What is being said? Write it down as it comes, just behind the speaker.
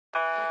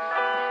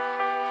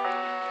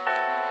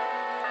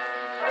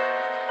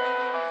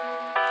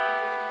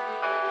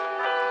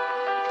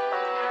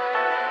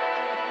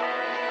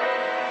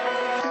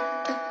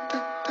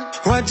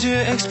What do you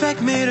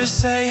expect me to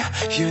say?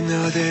 You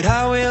know that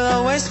I will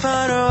always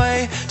find a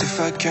way to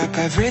fuck up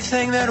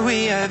everything that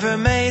we ever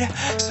made.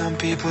 Some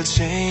people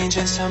change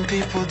and some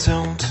people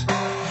don't.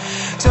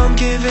 Don't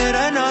give it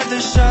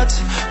another shot.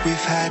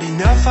 We've had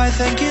enough, I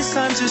think it's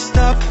time to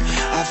stop.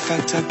 I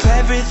fucked up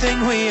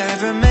everything we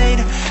ever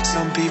made.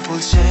 Some people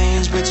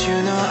change, but you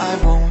know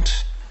I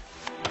won't.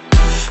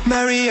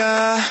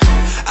 Maria,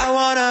 I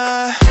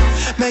wanna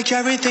make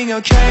everything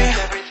okay.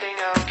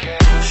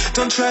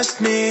 Don't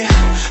trust me,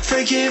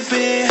 forgive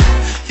me,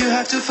 you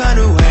have to find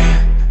a way.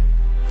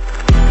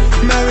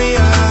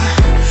 Maria,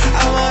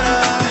 I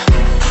wanna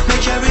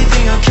make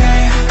everything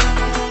okay.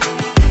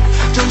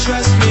 Don't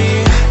trust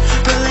me,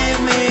 believe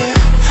me,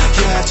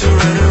 you have to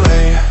run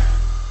away.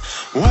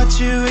 What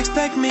you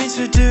expect me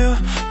to do?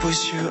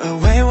 Push you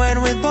away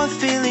when we're both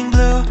feeling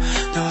blue.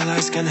 No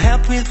lies can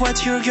help with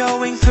what you're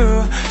going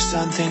through.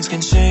 Some things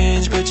can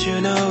change, but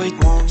you know it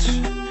won't.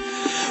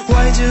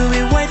 Why do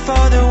we wait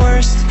for the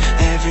worst?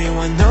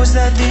 Everyone knows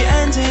that the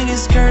ending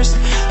is cursed.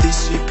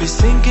 This ship is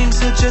sinking,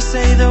 so just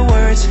say the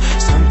words.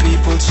 Some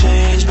people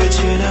change, but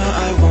you know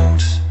I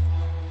won't.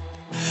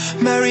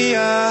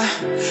 Maria,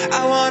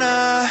 I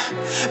wanna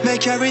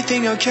make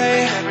everything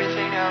okay.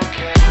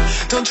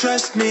 Don't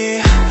trust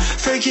me,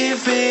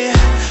 forgive me,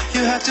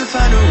 you have to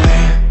find a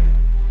way.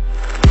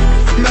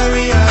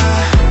 Maria,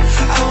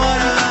 I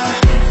wanna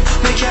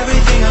make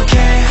everything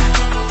okay.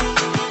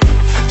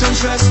 Don't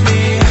trust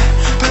me,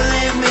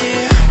 believe me,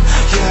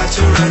 you have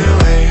to run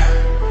away.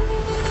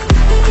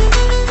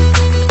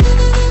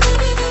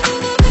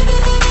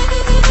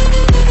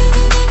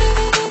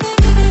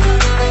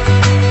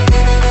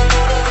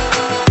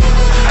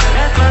 I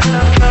let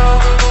myself go.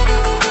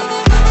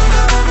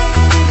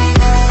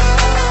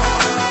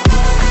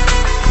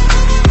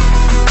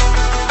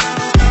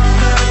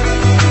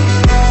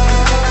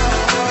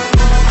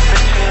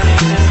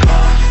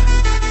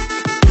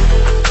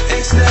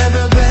 It's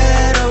never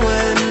better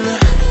when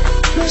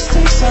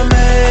mistakes are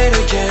made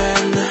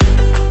again.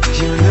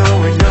 You know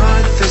we're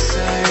not the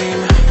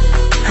same.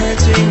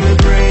 Hurting will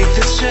break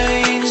the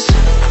chains.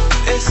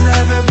 It's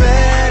never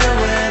better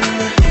when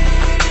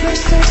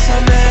mistakes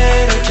are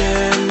made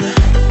again.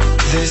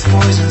 There's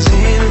poisons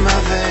in my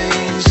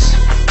veins.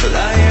 The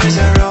liars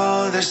are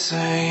all the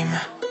same.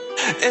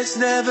 It's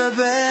never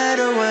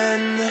better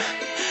when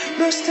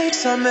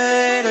mistakes are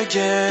made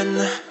again.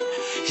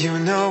 You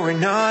know we're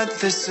not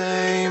the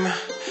same.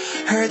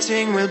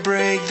 Hurting will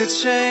break the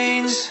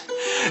chains.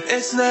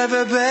 It's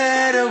never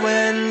better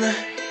when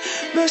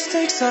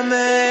mistakes are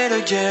made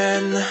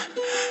again.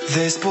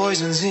 There's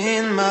poisons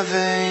in my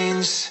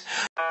veins.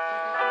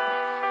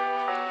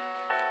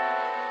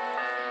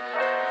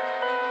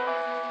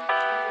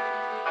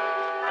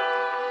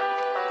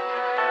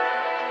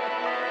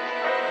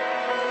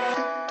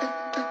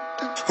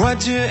 What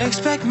do you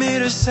expect me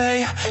to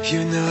say?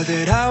 You know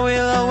that I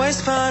will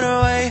always find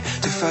a way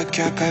to fuck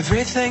up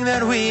everything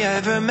that we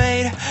ever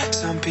made.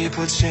 Some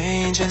people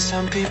change and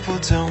some people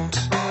don't.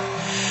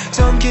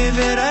 Don't give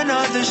it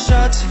another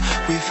shot.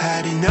 We've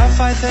had enough,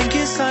 I think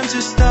it's time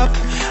to stop.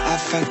 I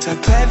fucked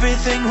up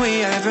everything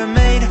we ever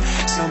made.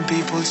 Some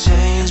people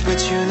change, but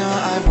you know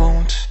I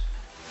won't.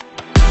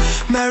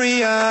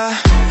 Maria,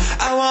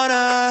 I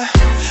wanna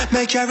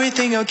make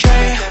everything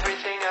okay.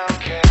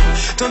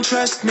 Don't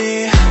trust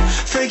me,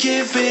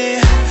 forgive me,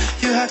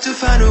 you have to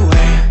find a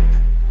way.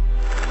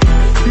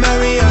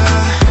 Maria,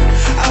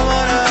 I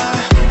wanna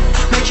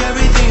make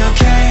everything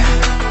okay.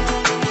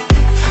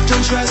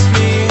 Don't trust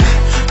me,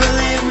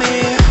 believe me,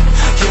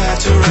 you have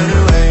to run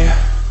away.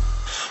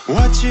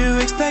 What you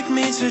expect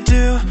me to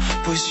do?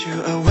 Push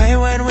you away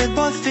when we're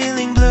both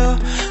feeling blue.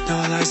 No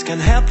lies can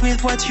help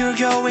with what you're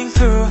going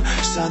through.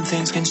 Some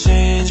things can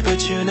change,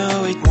 but you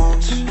know it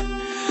won't.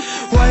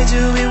 Why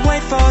do we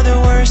wait for the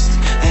worst?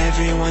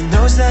 Everyone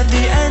knows that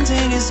the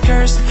ending is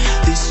cursed.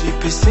 This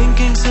ship is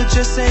sinking, so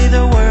just say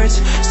the words.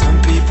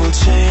 Some people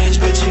change,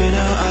 but you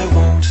know I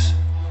won't.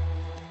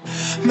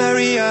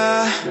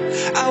 Maria,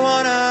 I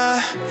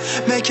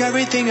wanna make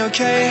everything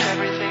okay.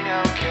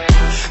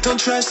 Don't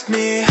trust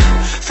me,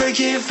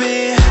 forgive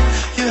me,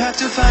 you have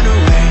to find a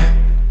way.